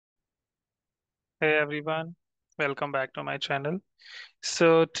Hey everyone, welcome back to my channel.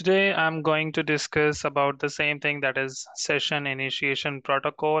 So today I'm going to discuss about the same thing, that is session initiation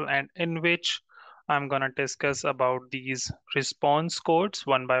protocol, and in which I'm gonna discuss about these response codes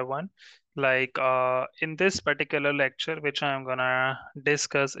one by one. In this particular lecture, which I'm gonna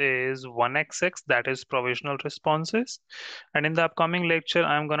discuss is 1xx, that is provisional responses. And in the upcoming lecture,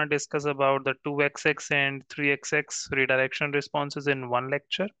 I'm gonna discuss about the 2xx and 3xx redirection responses in one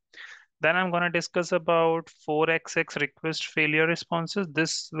lecture. Then I'm going to discuss about 4xx request failure responses.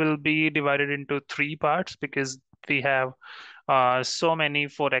 This will be divided into three parts because we have so many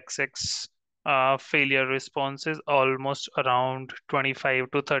 4xx failure responses, almost around 25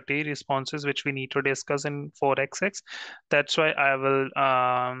 to 30 responses, which we need to discuss in 4xx. That's why I will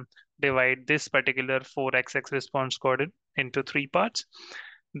divide this particular 4xx response code into three parts.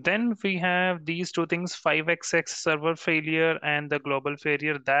 Then we have these two things, 5xx server failure and the global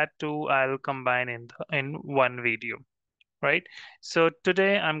failure. That too I'll combine in one video, right? So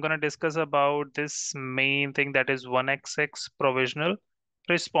today I'm going to discuss about this main thing, that is 1xx provisional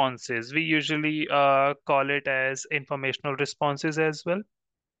responses. We usually call it as informational responses as well,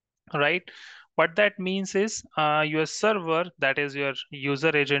 right? What that means is your server, that is your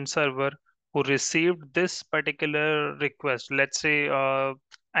user agent server, who received this particular request. Let's say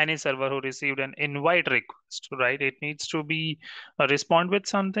any server who received an invite request, right? It needs to be respond with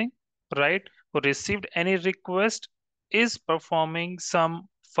something, right? Who received any request is performing some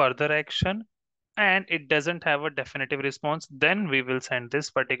further action and it doesn't have a definitive response, then we will send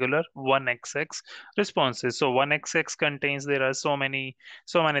this particular 1xx responses. So 1xx contains, there are so many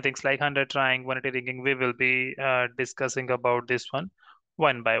things like 100 trying, 180 ringing. We will be discussing about this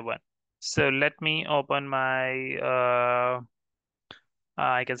one by one. So let me open my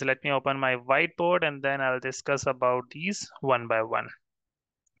I guess let me open my whiteboard and then I'll discuss about these one by one,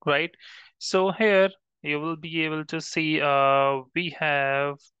 right? So here you will be able to see we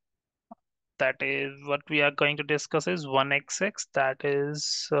have, that is what we are going to discuss is 1xx, that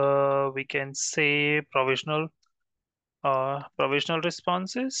is we can say provisional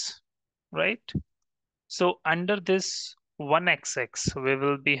responses, right? So under this 1xx we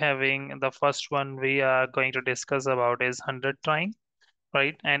will be having, the first one we are going to discuss about is 100 trying,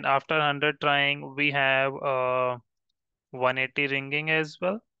 right? And after 100 trying we have 180 ringing as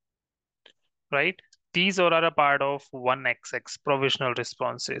well, right? These all are a part of 1xx provisional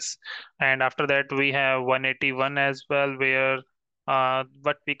responses. And after that, we have 181 as well, where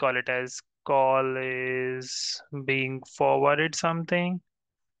what we call it as call is being forwarded something,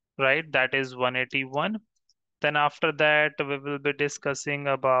 right? That is 181. Then after that, we will be discussing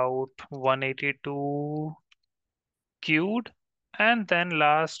about 182 queued. And then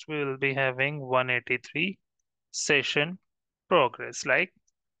last, we will be having 183 session progress, like,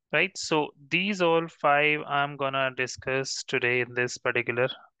 right? So these all five I'm gonna discuss today in this particular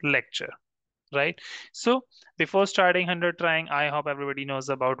lecture, right? So before starting 100 trying, I hope everybody knows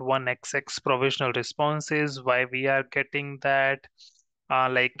about 1xx provisional responses, why we are getting that.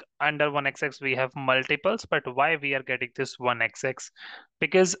 Like under 1xx we have multiples, but why we are getting this 1xx?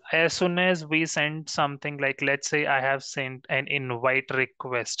 Because as soon as we send something, like let's say I have sent an invite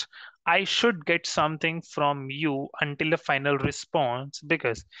request, I should get something from you until a final response.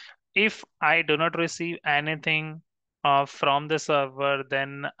 Because if I do not receive anything from the server,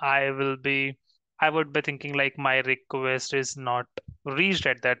 then I would be thinking like my request is not reached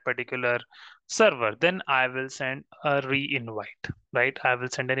at that particular server. Then I will send a re-invite, right? I will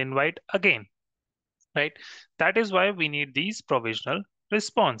send an invite again, right? That is why we need these provisional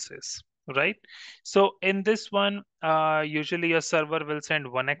responses, right? So in this one, usually a server will send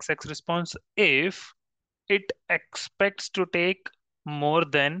 1xx response if it expects to take more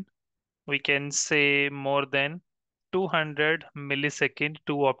than, we can say more than 200 millisecond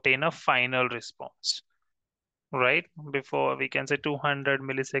to obtain a final response, right? Before, we can say 200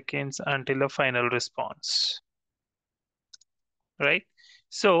 milliseconds until a final response, right?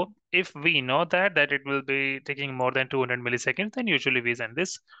 So if we know that it will be taking more than 200 milliseconds, then usually we send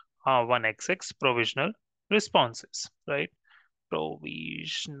this 1xx provisional responses, right?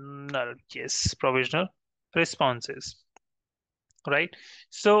 Provisional, yes, provisional responses, right?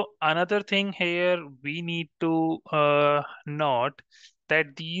 So another thing here we need to note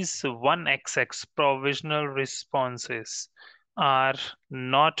that these 1xx provisional responses are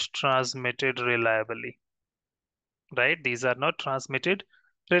not transmitted reliably, right? These are not transmitted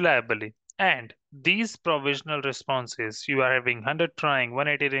reliably. And these provisional responses, you are having 100 trying,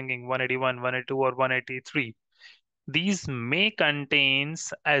 180 ringing, 181, 182, or 183. These may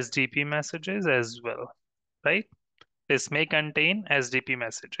contains SDP messages as well, right? This may contain SDP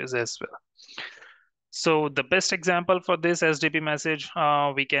messages as well. So the best example for this SDP message,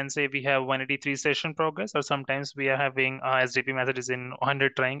 we can say we have 183 session progress, or sometimes we are having SDP messages in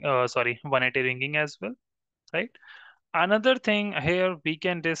 100 trying, sorry, 180 ringing as well, right? Another thing here we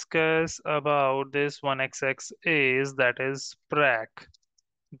can discuss about this 1xx is that is PRAC.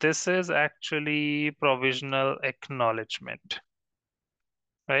 This is actually provisional acknowledgement,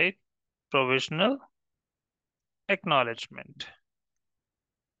 right? Provisional acknowledgement.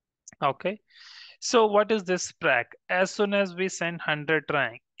 Okay. So what is this prac? As soon as we send 100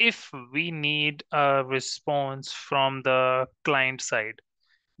 trying, if we need a response from the client side,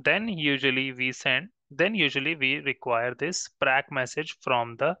 then usually we require this prac message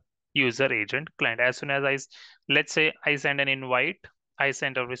from the user agent client. As soon as let's say I send an invite, I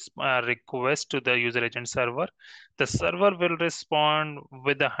send a request to the user agent server. The server will respond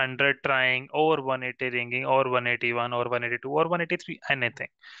with 100 trying or 180 ringing or 181 or 182 or 183, anything.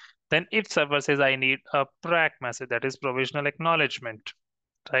 Then if server says I need a prac message, that is provisional acknowledgement,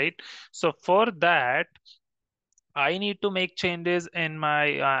 right? So for that, I need to make changes in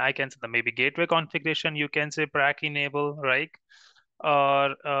my, I can say the maybe gateway configuration, you can say prac enable, right?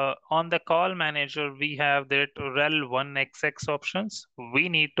 Or on the call manager, we have that rel 1xx options. We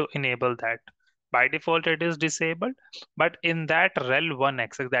need to enable that. By default, it is disabled, but in that rel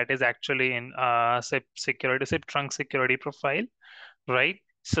 1xx, that is actually in SIP security, SIP trunk security profile, right?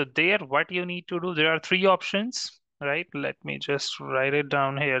 So there, what you need to do, there are three options, right? Let me just write it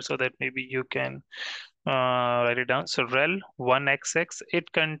down here so that maybe you can write it down. So rel 1xx,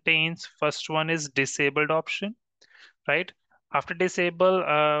 it contains first one is disabled option, right? After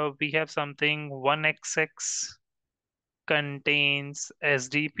disable, we have something 1xx contains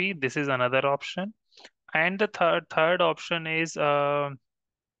SDP. This is another option. And the third option is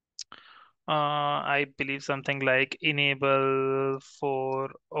I believe something like enable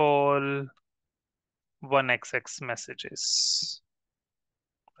for all 1xx messages,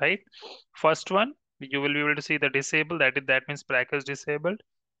 right? First one, you will be able to see the disable, that means prac is disabled.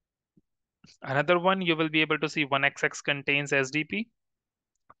 Another one, you will be able to see 1xx contains SDP.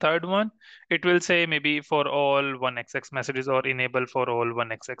 Third one, it will say maybe for all 1xx messages or enable for all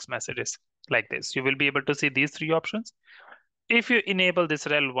 1xx messages, like this. You will be able to see these three options. If you enable this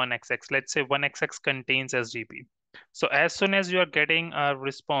rel 1xx, let's say 1xx contains SDP. So as soon as you are getting a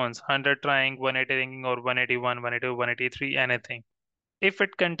response, 100 trying, 180 ringing, or 181, 182, 183, anything, if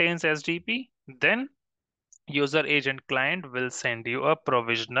it contains SDP, then user agent client will send you a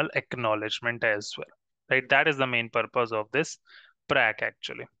provisional acknowledgement as well, right? That is the main purpose of this prac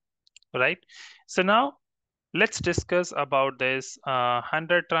actually, right? So now let's discuss about this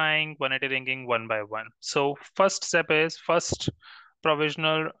 100 trying, 180 ringing one by one. So first step is first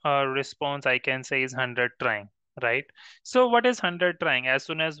provisional response I can say is 100 trying, right? So what is 100 trying? As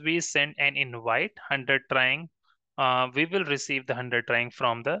soon as we send an invite 100 trying, we will receive the 100 trying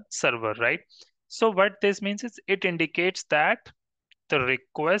from the server, right? So what this means is it indicates that the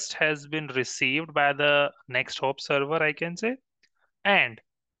request has been received by the next hop server, I can say, and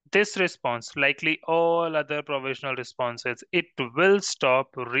this response, likely all other provisional responses, it will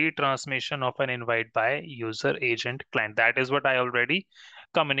stop retransmission of an invite by user agent client. That is what I already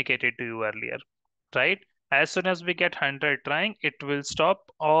communicated to you earlier, right? As soon as we get 100 trying, it will stop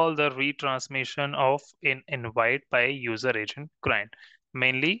all the retransmission of an invite by user agent client.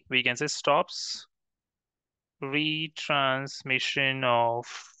 Mainly, we can say stops retransmission of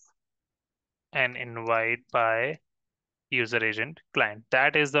an invite by user agent client.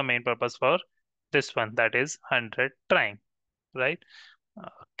 That is the main purpose for this one, that is 100 trying, right?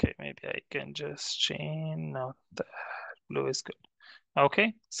 Okay, maybe I can just change. Now the blue is good.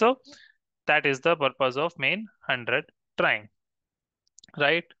 Okay, so that is the purpose of main 100 trying,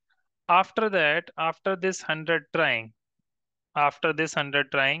 right? After that, after this 100 trying,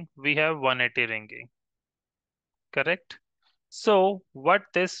 we have 180 ringing, correct? So what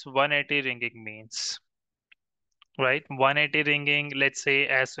this 180 ringing means, right? 180 ringing, let's say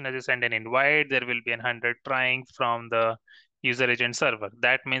as soon as you send an invite, there will be 100 trying from the user agent server.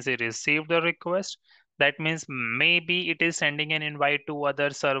 That means it received the request. That means maybe it is sending an invite to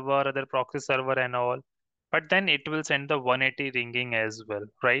other server, other proxy server and all. But then it will send the 180 ringing as well,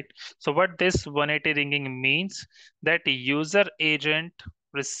 right? So what this 180 ringing means, that user agent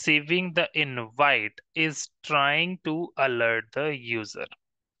receiving the invite is trying to alert the user,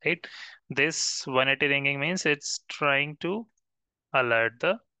 right? This 180 ringing means it's trying to alert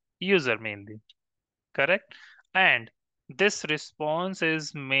the user mainly, correct? And this response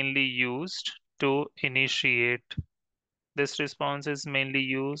is mainly used to initiate. This response is mainly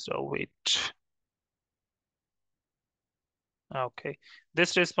used, oh wait, okay.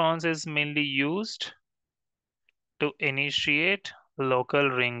 This response is mainly used to initiate local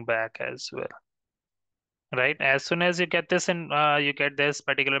ring back as well. Right, as soon as you get this in you get this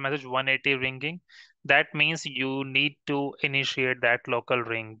particular message 180 ringing, that means you need to initiate that local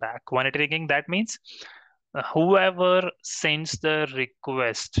ring back. 180 ringing, that means whoever sends the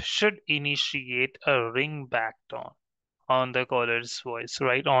request should initiate a ring back tone on the caller's voice,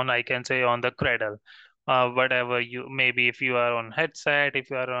 right? On, I can say, on the cradle, whatever you, maybe if you are on headset, if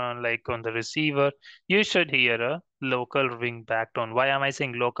you are on like on the receiver, you should hear a local ring back tone. Why am I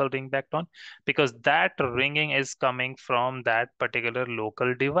saying local ring back tone? Because that ringing is coming from that particular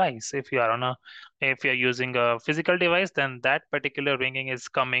local device. If you're using a physical device, then that particular ringing is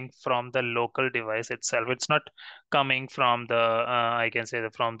coming from the local device itself. It's not coming from the, I can say,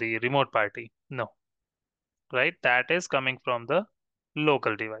 from the remote party. No, right? That is coming from the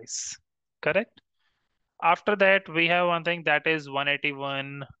local device. Correct? After that, we have one thing, that is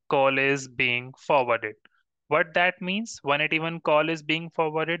 181 call is being forwarded. What that means? 181 call is being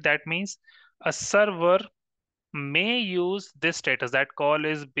forwarded. That means a server may use this status, that call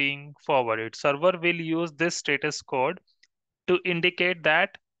is being forwarded. Server will use this status code to indicate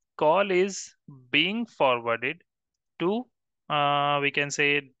that call is being forwarded to, we can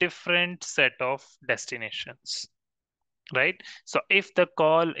say, different set of destinations, right? So if the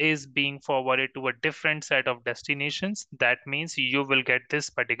call is being forwarded to a different set of destinations, that means you will get this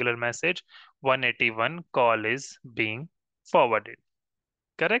particular message, 181 call is being forwarded.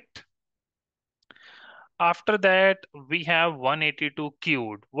 Correct? After that, we have 182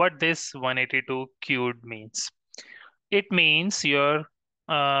 queued. What this 182 queued means? It means your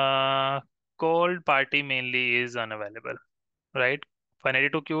called party mainly is unavailable, right?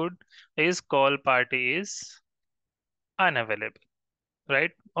 182 queued is call party is unavailable,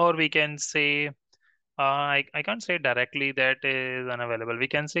 right? Or we can say, I can't say directly that is unavailable. We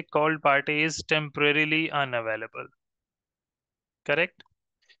can say called party is temporarily unavailable. Correct?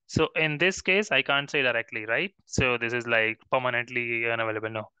 So in this case, I can't say directly, right? So this is like permanently unavailable.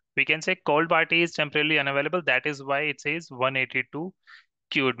 No, we can say called party is temporarily unavailable. That is why it says 182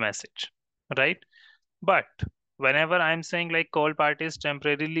 queued message, right? But whenever I'm saying like call party is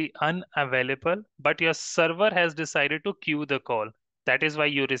temporarily unavailable, but your server has decided to queue the call, that is why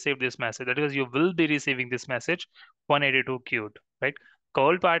you receive this message. That is, you will be receiving this message 182 queued, right?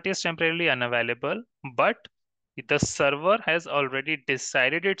 Call party is temporarily unavailable, but the server has already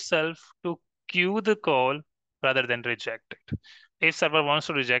decided itself to queue the call rather than reject it. If server wants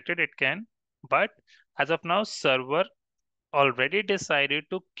to reject it, it can, but as of now, server already decided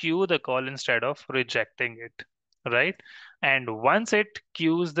to queue the call instead of rejecting it, right? And once it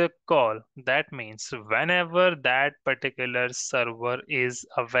queues the call, that means whenever that particular server is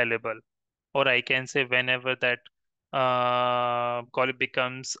available, or I can say whenever that call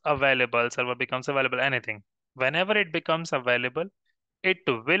becomes available, server becomes available, anything, whenever it becomes available, it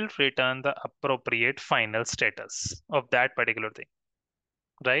will return the appropriate final status of that particular thing,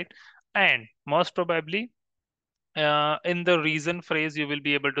 right? And most probably, in the reason phrase, you will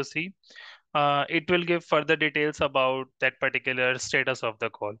be able to see it will give further details about that particular status of the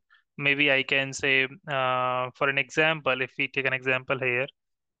call. Maybe I can say, for an example, if we take an example here,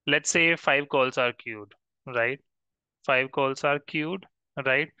 let's say five calls are queued, right? Five calls are queued,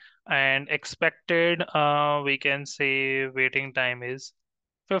 right? And expected, we can say waiting time is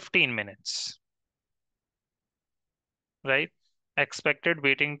 15 minutes, right? Expected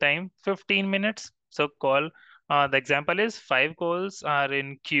waiting time 15 minutes. So call, the example is five calls are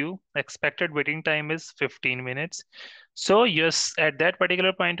in queue. Expected waiting time is 15 minutes. So yes, at that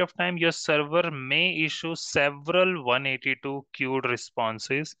particular point of time, your server may issue several 182 queued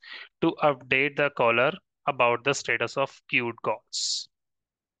responses to update the caller about the status of queued calls.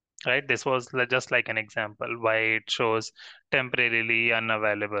 Right? This was just like an example why it shows temporarily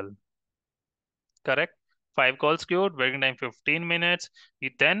unavailable. Correct? Five calls queued, waiting time 15 minutes.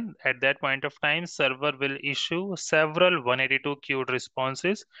 Then at that point of time, server will issue several 182 queued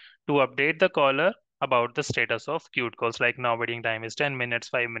responses to update the caller about the status of queued calls. Like now waiting time is 10 minutes,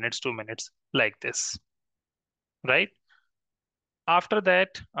 5 minutes, 2 minutes, like this. Right? After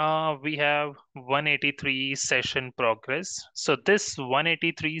that, we have 183 session progress. So this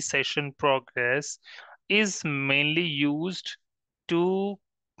 183 session progress is mainly used to,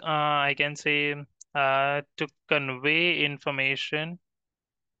 I can say, to convey information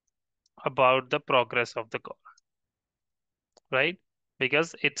about the progress of the call, right?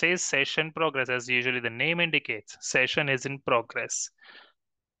 Because it says session progress, as usually the name indicates, session is in progress.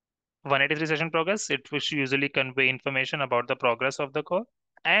 183 session progress, it will usually convey information about the progress of the call.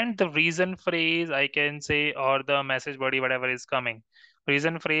 And the reason phrase, I can say, or the message body, whatever is coming,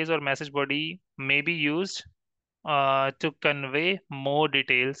 reason phrase or message body may be used to convey more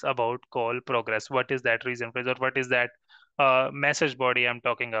details about call progress. What is that reason phrase, or what is that message body I'm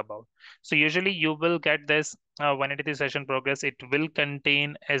talking about? So usually you will get this 183 session progress. It will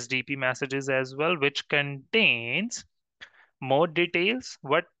contain SDP messages as well, which contains more details.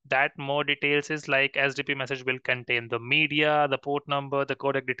 What that more details is, like SDP message will contain the media, the port number, the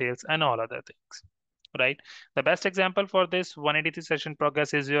codec details, and all other things. Right. The best example for this 183 session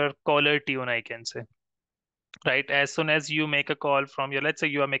progress is your caller tune, I can say. Right. As soon as you make a call from your, let's say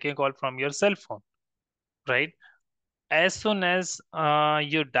you are making a call from your cell phone, right? As soon as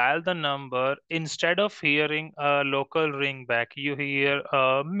you dial the number, instead of hearing a local ring back, you hear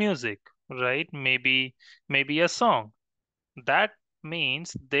music, right? Maybe a song. That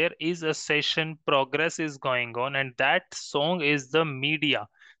means there is a session progress is going on, and that song is the media.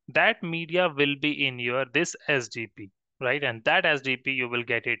 That media will be in your this SDP, right? And that SDP you will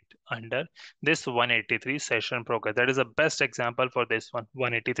get it under this 183 session progress. That is the best example for this one,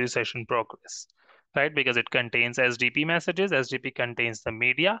 183 session progress, right? Because it contains SDP messages. SDP contains the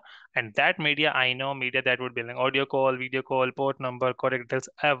media, and that media, I know media, that would be like audio call, video call, port number, correct details,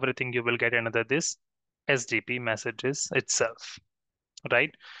 everything you will get under this SDP messages itself, right?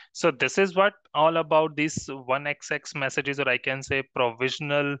 So this is what all about these 1xx messages, or I can say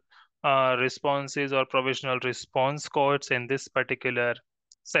provisional responses or provisional response codes in this particular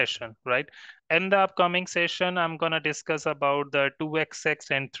session, right? In the upcoming session, I'm going to discuss about the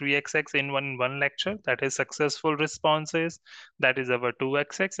 2xx and 3xx in one lecture. That is successful responses. That is our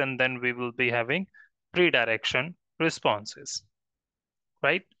 2xx, and then we will be having redirection responses,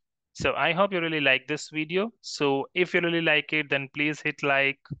 right? So I hope you really like this video. So if you really like it, then please hit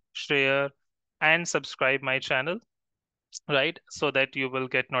like, share, and subscribe my channel, right? So that you will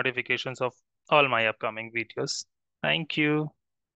get notifications of all my upcoming videos. Thank you.